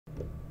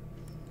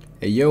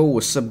Hey yo,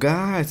 what's up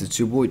guys? It's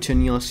your boy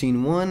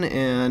Scene1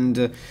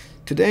 and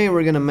today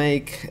we're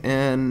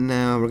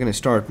gonna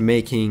start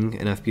making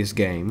an FPS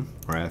game,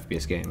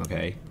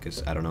 okay?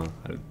 Because I don't know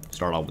how to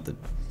start off with the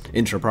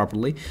intro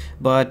properly.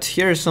 But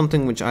here's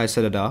something which I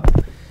set it up,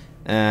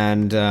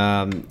 and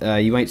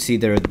you might see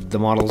the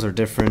models are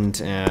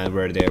different, and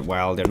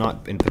while they're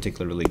not in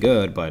particular really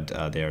good, but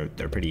they're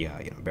pretty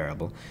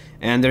bearable.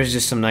 And there's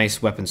just some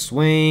nice weapon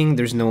swing.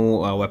 There's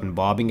no weapon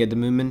bobbing at the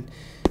moment.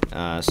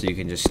 So you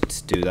can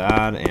just do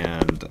that,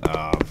 and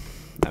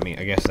I mean,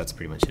 I guess that's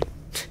pretty much it.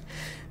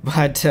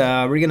 But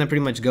we're gonna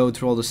pretty much go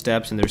through all the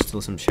steps, and there's still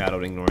some shadow,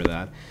 ignore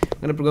that. I'm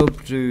gonna go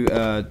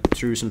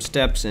through some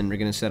steps, and we're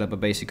gonna set up a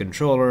basic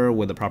controller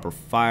with the proper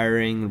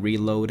firing,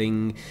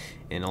 reloading,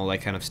 and all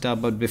that kind of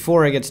stuff. But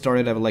before I get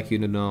started, I would like you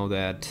to know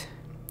that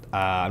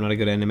I'm not a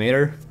good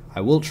animator.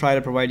 I will try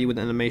to provide you with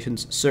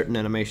animations, certain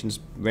animations,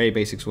 very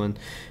basic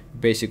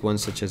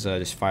ones such as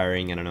just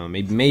firing, I don't know,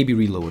 maybe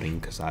reloading,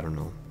 because I don't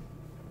know.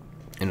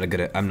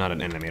 I'm not an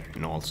animator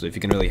and all, so if you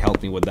can really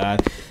help me with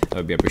that, that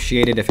would be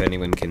appreciated. If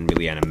anyone can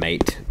really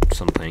animate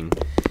something,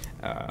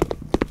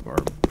 or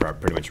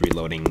pretty much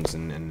reloadings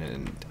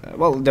and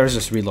well, there's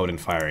just reload and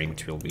firing,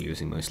 which we'll be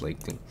using most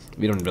likely.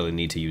 We don't really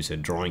need to use a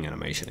drawing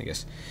animation, I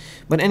guess.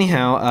 But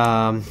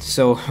anyhow,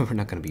 so we're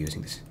not going to be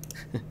using this.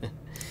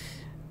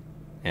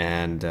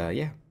 And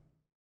yeah.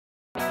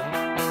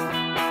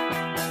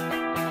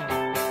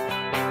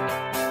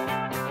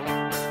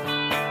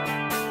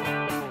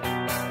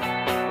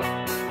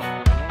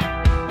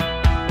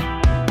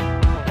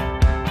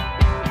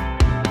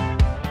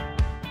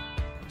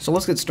 So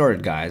let's get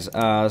started, guys.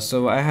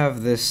 So I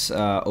have this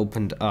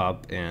opened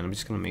up, and I'm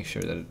just gonna make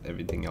sure that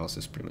everything else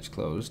is pretty much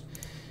closed.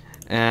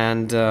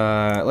 And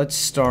let's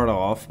start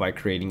off by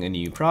creating a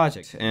new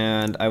project.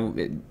 And I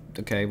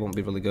won't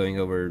be really going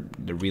over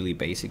the really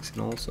basics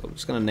and all. So I'm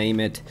just gonna name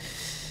it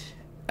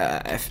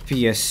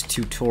FPS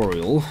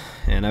tutorial.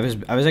 And I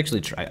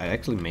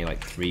actually made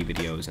like 3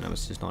 videos, and I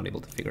was just not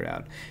able to figure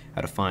out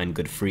how to find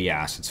good free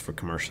assets for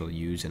commercial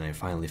use, and I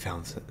finally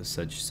found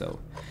such.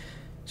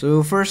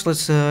 So first,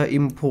 let's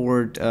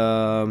import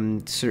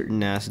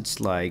certain assets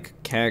like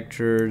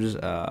characters.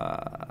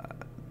 That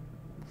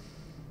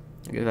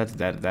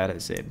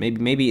is it.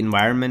 Maybe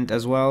environment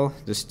as well,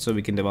 just so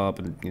we can develop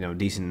a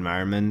decent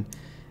environment.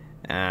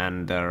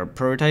 And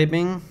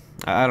prototyping.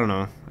 I don't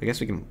know. I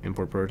guess we can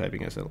import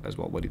prototyping as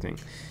well. What do you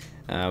think?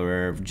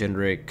 We're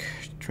generic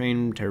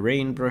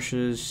terrain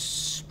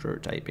brushes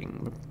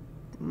prototyping.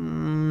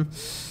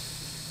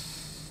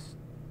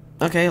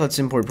 Okay, let's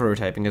import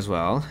prototyping as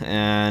well,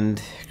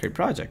 and create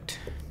project.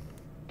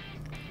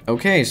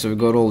 Okay, so we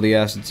got all the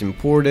assets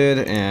imported,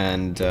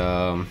 and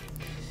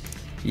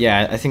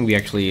yeah, I think we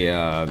actually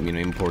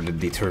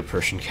imported the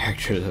third-person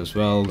characters as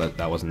well.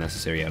 That wasn't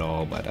necessary at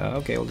all, but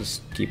okay, we'll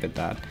just keep it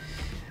that.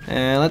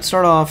 And let's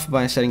start off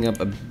by setting up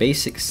a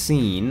basic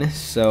scene.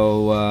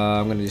 So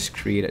I'm gonna just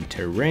create a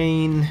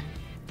terrain.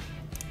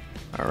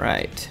 All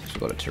right, so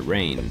go to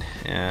terrain,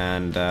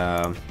 and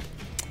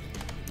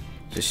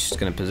just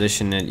gonna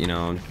position it,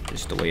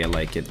 just the way I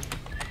like it.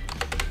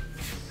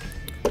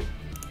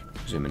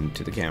 Zoom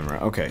into the camera.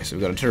 Okay, so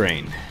we got a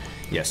terrain.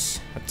 Yes,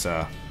 that's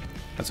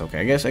okay.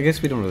 I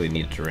guess we don't really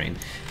need a terrain.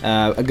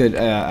 I'm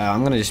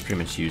gonna just pretty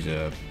much use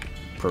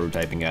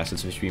prototyping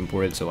assets which we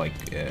imported. So like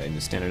in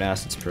the standard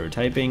assets,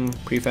 prototyping,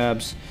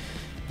 prefabs.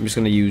 I'm just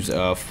gonna use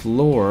a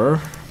floor,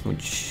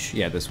 which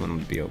this one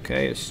would be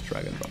okay. Let's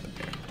drag and drop it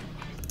there.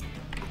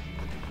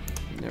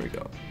 There we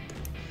go.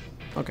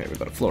 Okay, we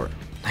got a floor.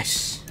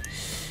 Nice.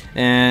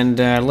 And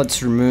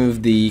let's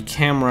remove the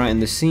camera in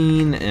the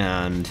scene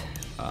and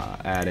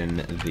add in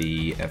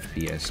the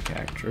FPS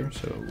character.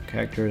 So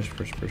characters,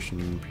 first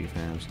person,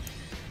 prefabs.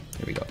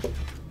 There we go.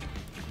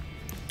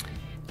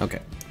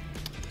 Okay.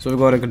 So we've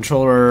got a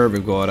controller.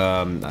 We've got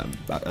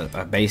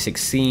a basic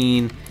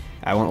scene.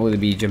 I won't really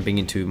be jumping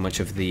into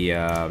much of the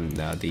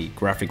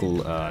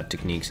graphical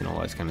techniques and all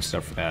that kind of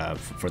stuff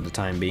for the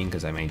time being,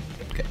 because I may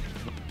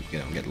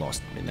get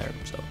lost in there.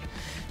 So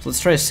let's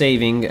try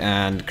saving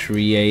and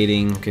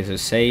creating. Okay, so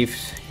save,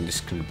 you can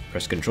just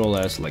press Control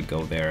S, like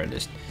go there and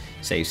just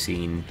save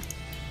scene.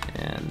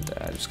 And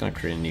I'm just gonna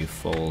create a new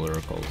folder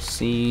called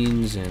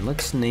scenes, and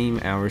let's name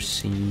our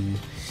scene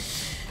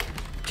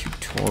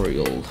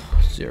tutorial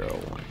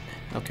 01.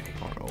 Okay,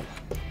 RO.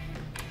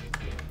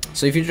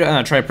 So if you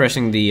try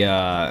pressing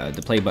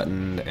the play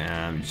button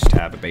and just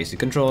have a basic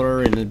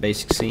controller in a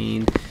basic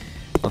scene,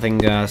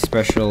 nothing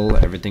special,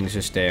 everything's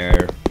just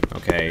there.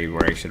 Okay,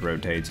 where I should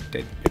rotate,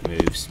 it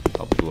moves,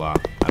 blah, blah, blah.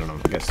 I don't know,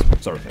 I guess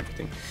sort of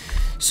everything.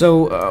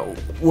 So,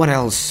 what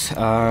else?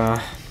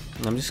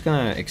 I'm just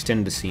gonna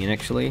extend the scene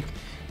actually,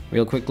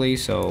 real quickly.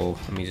 So,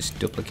 let me just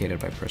duplicate it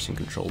by pressing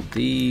Control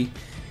D.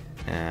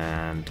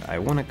 And I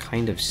want to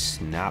kind of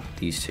snap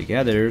these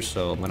together,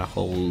 so I'm gonna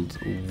hold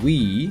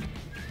V.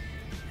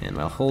 And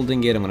while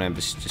holding it, I'm gonna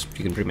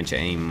you can pretty much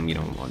aim,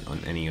 on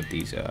any of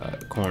these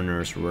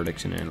corners,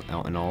 vertex,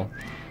 and all.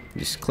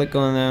 Just click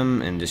on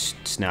them and just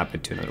snap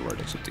it to another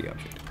vertex of the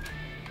object.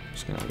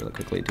 Just gonna really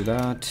quickly do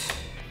that.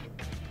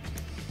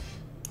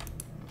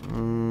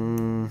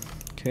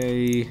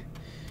 Okay.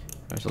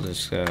 So I'll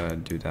just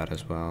do that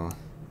as well.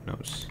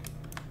 Notes.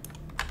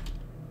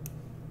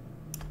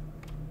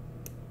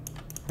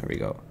 There we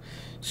go.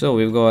 So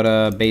we've got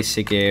a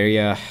basic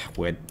area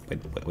with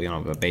you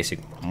know, a basic,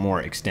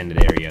 more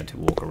extended area to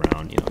walk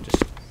around, you know,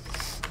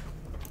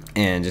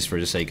 just for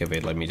the sake of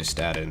it, let me just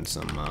add in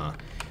some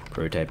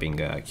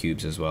prototyping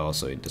cubes as well,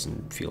 so it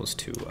doesn't feel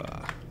too.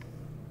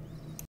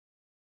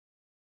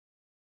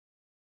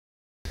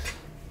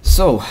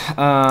 So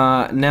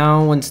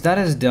now once that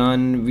is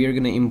done, we are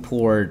gonna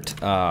import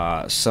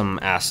some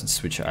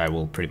assets which I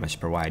will pretty much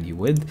provide you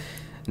with.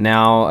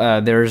 Now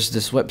there's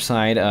this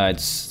website.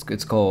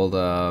 It's called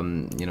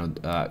you know,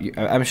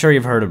 I'm sure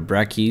you've heard of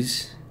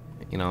Brackeys.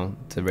 You know,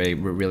 it's a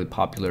really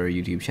popular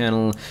YouTube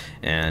channel,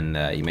 and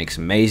he makes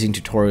amazing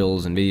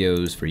tutorials and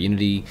videos for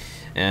Unity.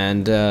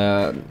 And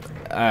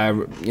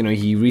you know,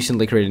 he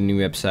recently created a new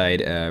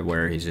website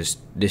where he's just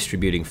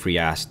distributing free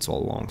assets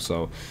all along.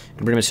 So you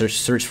can pretty much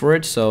search for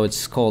it. So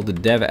it's called the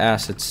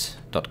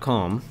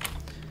devassets.com,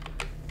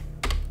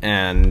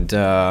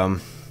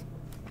 and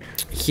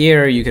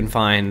here you can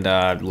find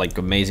like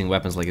amazing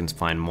weapons. Like you can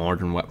find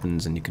modern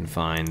weapons, and you can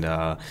find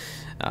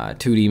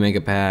 2D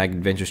Mega Pack,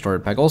 Adventure Starter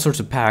Pack, all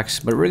sorts of packs.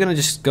 But we're gonna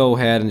just go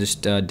ahead and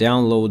just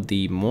download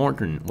the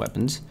modern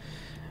weapons.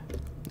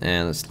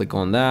 And let's click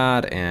on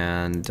that,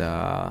 and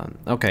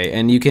okay,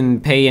 and you can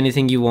pay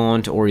anything you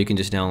want, or you can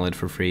just download it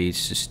for free.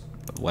 It's just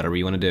whatever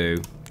you want to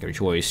do, your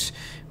choice.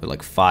 With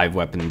like 5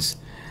 weapons,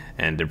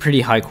 and they're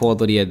pretty high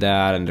quality at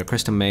that, and they're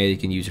custom made. You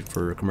can use it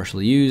for commercial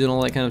use and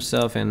all that kind of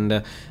stuff. And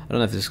I don't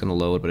know if this is gonna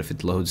load, but if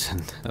it loads,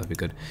 then that'll be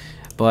good.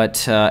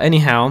 But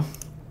anyhow.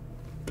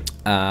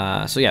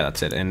 So yeah,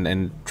 that's it.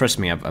 And trust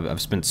me,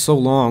 I've spent so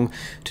long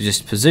to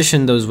just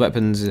position those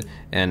weapons,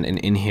 and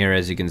in here,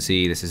 as you can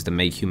see, this is the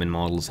Make Human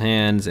Models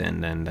hands,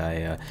 and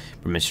I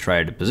pretty much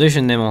tried to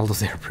position them, although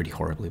they're pretty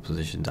horribly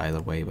positioned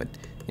either way. But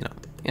you know,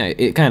 yeah,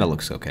 it kind of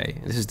looks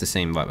okay. This is the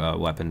same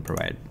weapon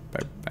provided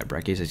by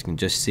Brackeys, as you can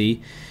just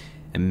see.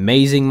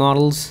 Amazing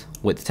models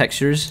with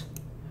textures.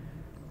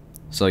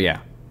 So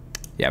yeah,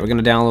 we're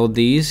gonna download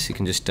these. You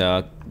can just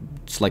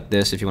select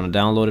this if you want to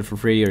download it for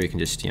free, or you can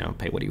just, you know,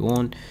 pay what you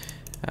want.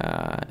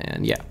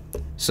 And yeah,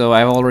 so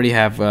I already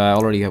have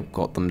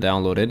got them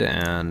downloaded,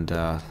 and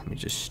let me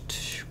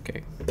just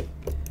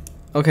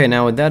okay,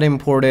 now with that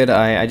imported,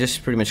 I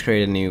just pretty much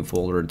created a new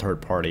folder,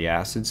 third-party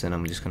assets, and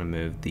I'm just gonna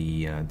move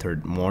the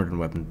modern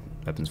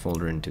weapons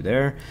folder into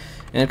there.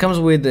 And it comes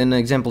with an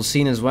example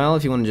scene as well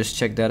if you want to just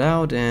check that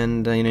out,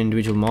 and you know,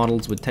 individual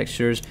models with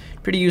textures,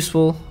 pretty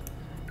useful,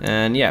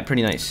 and yeah,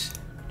 pretty nice.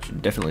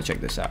 Should definitely check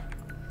this out.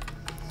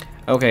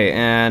 Okay,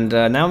 and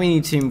now we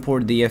need to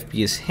import the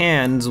FPS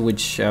Hands,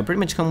 which pretty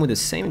much come with the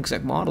same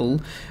exact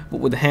model, but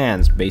with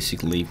hands,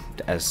 basically,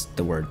 as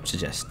the word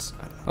suggests.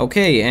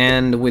 Okay,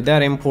 and with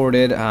that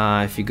imported,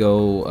 if you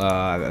go,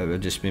 I've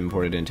just been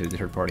imported into the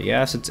third-party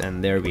assets,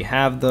 and there we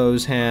have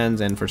those hands,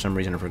 and for some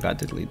reason I forgot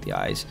to delete the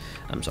eyes.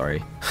 I'm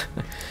sorry.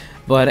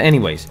 But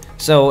anyways,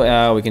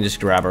 so we can just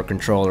grab our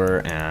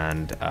controller,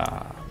 and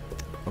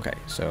okay,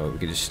 so we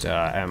can just,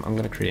 I'm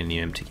going to create a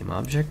new empty game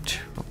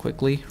object real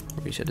quickly,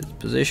 reset its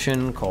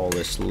position, call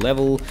this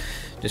level,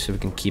 just so we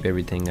can keep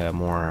everything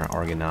more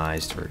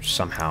organized or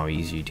somehow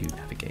easy to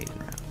navigate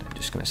around. I'm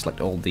just going to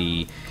select all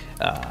the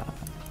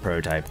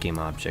prototype game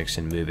objects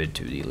and move it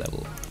to the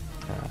level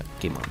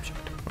game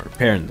object, or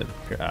parent them,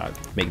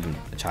 make them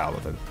a child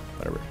of it,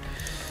 whatever.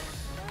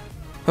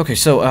 Okay,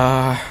 so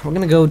we're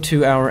going to go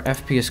to our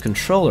FPS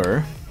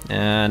controller,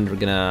 and we're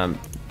going to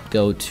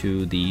go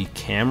to the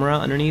camera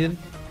underneath it,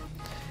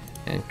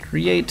 and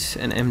create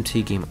an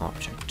empty game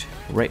object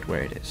right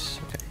where it is.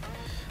 Okay,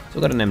 so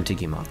we've got an empty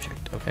game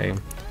object. Okay,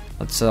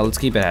 let's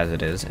keep it as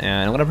it is,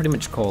 and I'm gonna pretty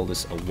much call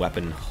this a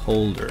weapon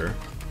holder,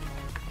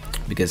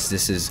 because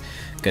this is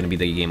gonna be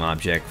the game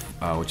object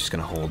which is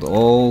gonna hold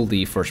all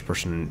the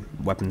first-person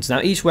weapons.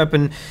 Now each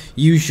weapon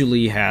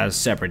usually has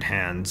separate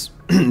hands.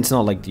 It's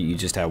not like you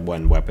just have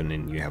one weapon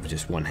and you have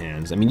just one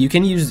hand. I mean, you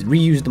can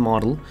reuse the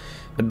model,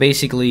 but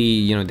basically,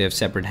 you know, they have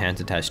separate hands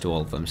attached to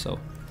all of them. So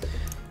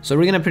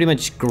we're gonna pretty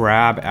much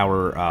grab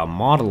our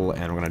model,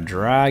 and we're gonna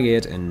drag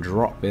it and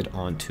drop it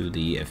onto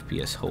the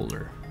FPS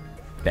holder.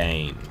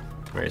 Bang.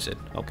 Where is it?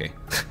 Okay,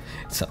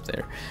 it's up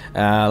there.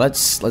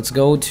 Let's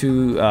go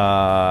to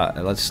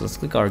let's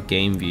click our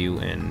game view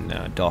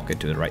and dock it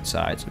to the right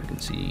side so we can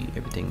see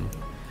everything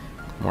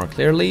more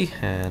clearly.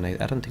 And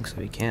I don't think so.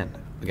 We can.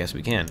 I guess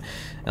we can.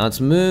 Now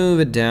let's move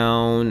it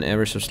down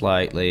ever so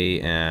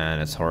slightly,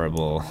 and it's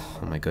horrible.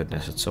 Oh my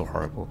goodness, it's so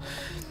horrible.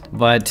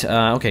 But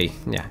okay,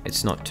 yeah,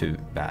 it's not too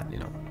bad, you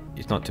know.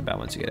 It's not too bad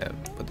once you get out,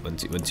 but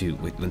once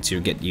you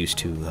get used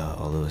to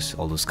all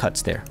those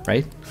cuts there,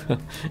 right?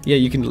 Yeah,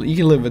 you can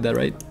live with that,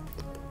 right?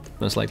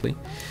 Most likely.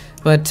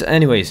 But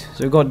anyways,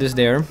 so we got this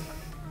there,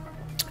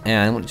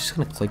 and I'm just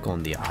gonna click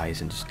on the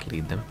eyes and just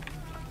delete them.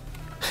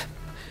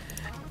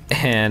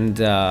 And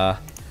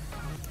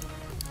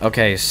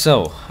okay,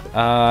 so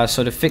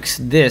so to fix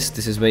this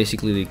is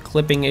basically the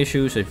clipping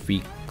issue. So if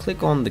we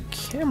click on the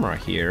camera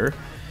here,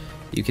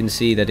 you can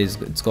see that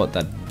it's got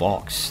that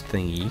box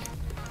thingy.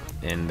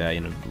 and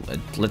you know,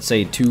 let's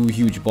say 2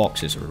 huge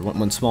boxes, or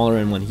one smaller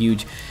and one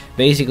huge.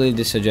 Basically,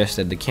 this suggests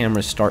that the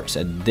camera starts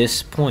at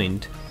this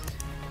point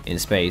in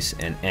space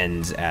and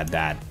ends at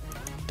that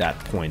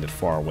point, that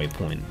faraway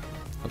point.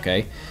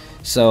 Okay,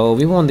 so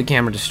we want the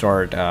camera to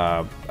start,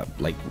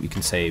 like we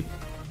can say,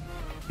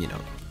 you know,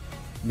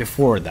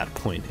 before that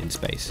point in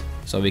space.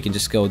 So we can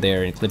just go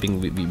there and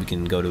clipping. We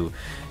can go to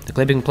the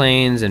clipping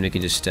planes, and we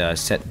can just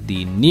set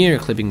the near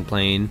clipping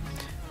plane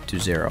to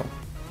 0.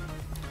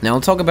 Now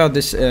I'll talk about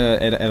this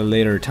at a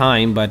later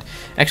time, but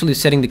actually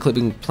setting the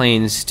clipping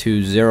planes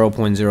to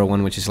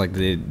 0.01, which is like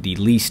the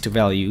least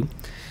value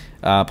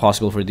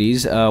possible for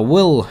these,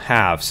 will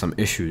have some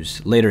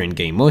issues later in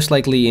game. Most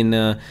likely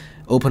in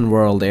open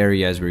world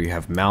areas where you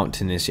have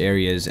mountainous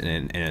areas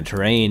and a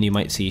terrain, you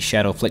might see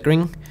shadow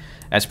flickering.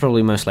 That's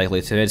probably most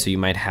likely to it, so you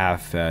might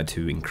have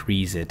to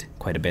increase it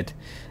quite a bit,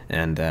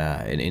 and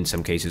in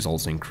some cases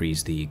also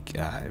increase the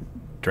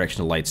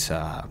directional lights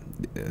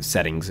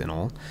settings and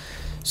all.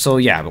 So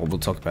yeah, we'll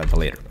talk about that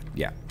later. But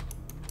yeah.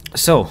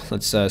 So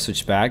let's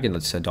switch back and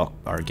let's dock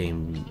our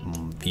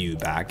game view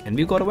back, and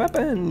we've got a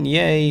weapon.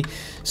 Yay!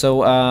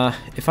 So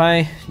if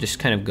I just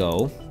kind of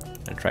go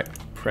and try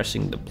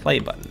pressing the play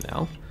button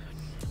now,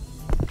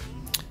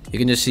 you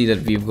can just see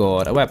that we've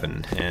got a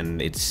weapon,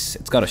 and it's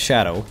got a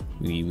shadow.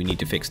 We need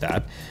to fix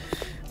that,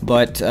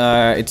 but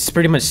it's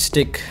pretty much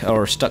stuck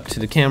to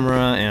the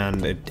camera,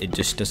 and it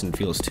just doesn't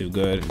feel too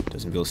good. It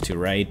doesn't feel too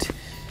right,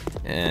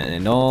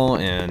 and all,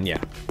 and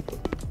yeah.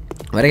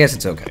 But I guess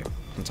it's okay.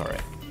 It's all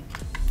right.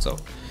 So,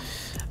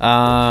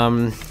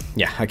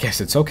 yeah, I guess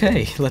it's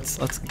okay.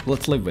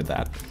 Let's live with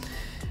that.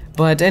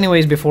 But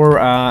anyways, before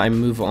I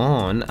move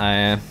on,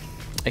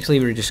 actually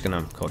we're just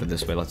gonna code it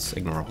this way. Let's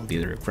ignore all the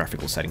other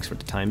graphical settings for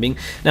the time being.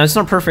 Now it's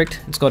not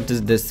perfect. It's got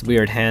this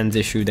weird hands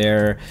issue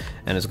there,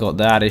 and it's got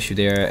that issue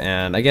there.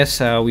 And I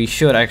guess we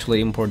should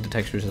actually import the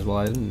textures as well.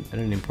 I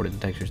didn't import the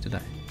textures, did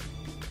I?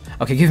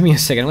 Okay, give me a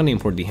second. I'm gonna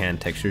import the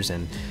hand textures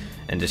and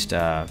just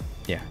yeah,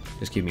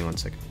 just give me 1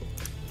 second.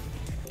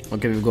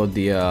 Okay, we've got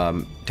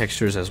the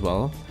textures as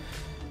well,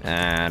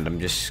 and I'm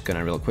just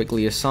gonna real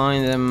quickly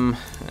assign them,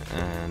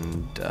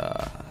 and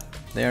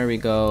there we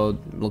go.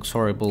 Looks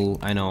horrible,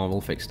 I know, we'll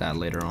fix that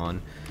later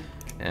on.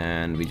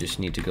 And we just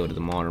need to go to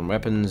the modern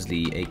weapons,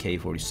 the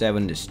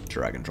AK-47, just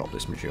drag and drop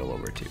this material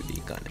over to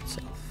the gun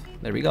itself.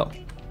 There we go.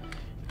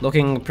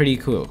 Looking pretty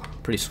cool,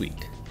 pretty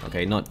sweet.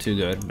 Okay, not too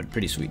good, but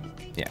pretty sweet,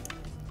 yeah.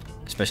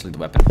 Especially the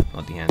weapon,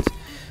 not the hands.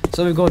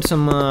 So we've got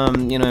some,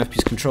 you know,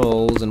 FPS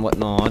controls and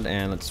whatnot,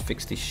 and let's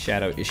fix the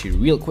shadow issue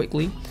real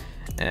quickly.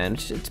 And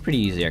it's pretty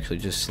easy actually.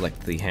 Just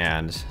select the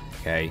hands.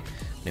 Okay,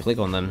 when you click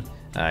on them,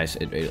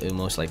 it'll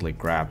most likely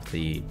grab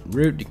the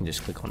root. You can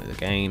just click on it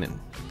again and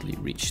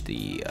reach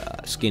the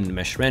skin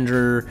mesh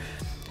renderer,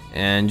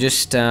 and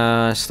just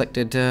select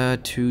it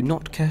to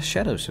not cast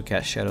shadows. So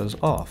cast shadows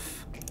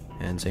off,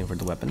 and same for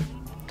the weapon.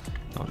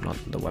 No, not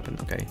the weapon.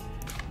 Okay,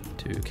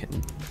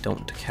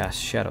 don't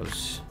cast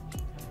shadows.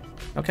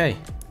 Okay.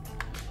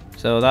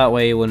 So that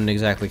way it wouldn't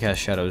exactly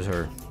cast shadows,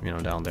 or, you know,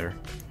 down there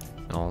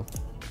and all.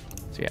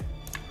 So yeah.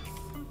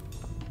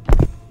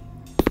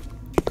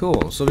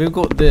 Cool, so we've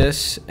got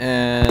this,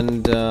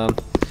 and it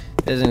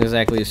isn't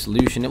exactly a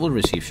solution. It will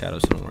receive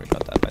shadows, so don't worry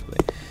about that, by the way.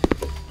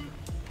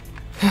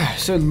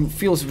 So it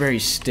feels very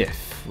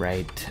stiff,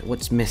 right?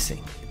 What's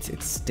missing? It's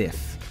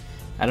stiff.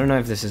 I don't know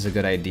if this is a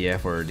good idea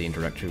for the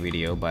introductory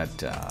video,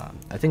 but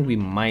I think we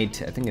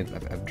might. I think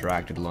I've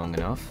dragged it long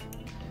enough.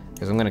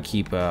 Because I'm gonna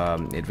keep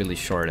it really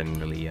short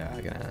and really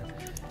I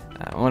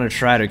want to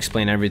try to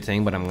explain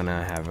everything, but I'm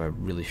gonna have a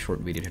really short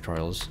video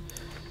tutorials,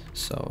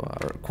 so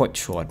or quite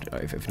short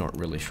if not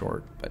really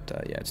short. But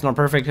yeah, it's not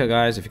perfect,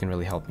 guys. If you can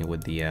really help me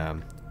with the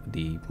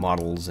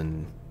models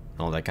and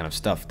all that kind of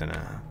stuff, then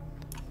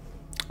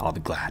I'll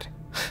be glad.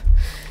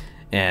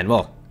 And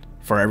well,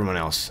 for everyone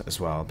else as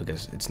well,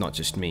 because it's not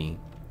just me.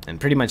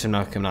 And pretty much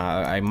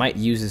I might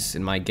use this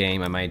in my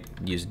game. I might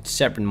use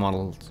separate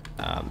models.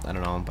 I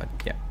don't know, but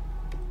yeah.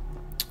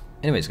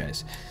 Anyways,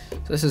 guys, so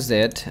this is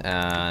it,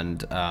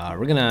 and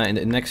we're gonna, in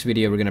the next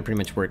video, we're gonna pretty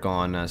much work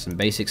on some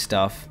basic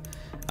stuff,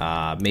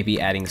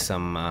 maybe adding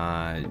some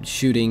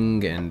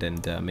shooting,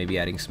 and maybe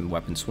adding some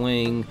weapon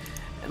swing,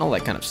 and all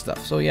that kind of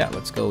stuff. So yeah,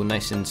 let's go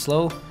nice and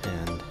slow,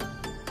 and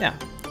yeah,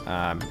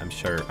 I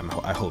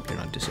hope you're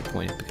not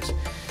disappointed, because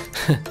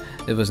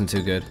it wasn't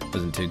too good. It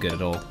wasn't too good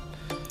at all.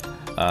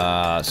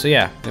 So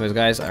yeah, anyways,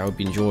 guys, I hope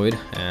you enjoyed,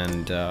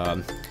 and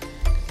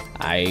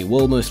I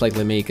will most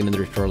likely make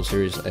another tutorial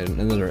series,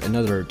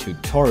 another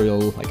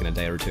tutorial, like in a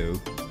day or two,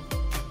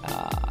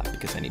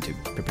 because I need to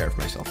prepare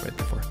for myself right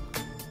before.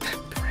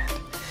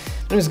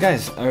 Anyways,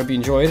 guys, I hope you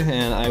enjoyed,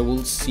 and I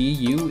will see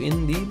you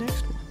in the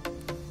next one.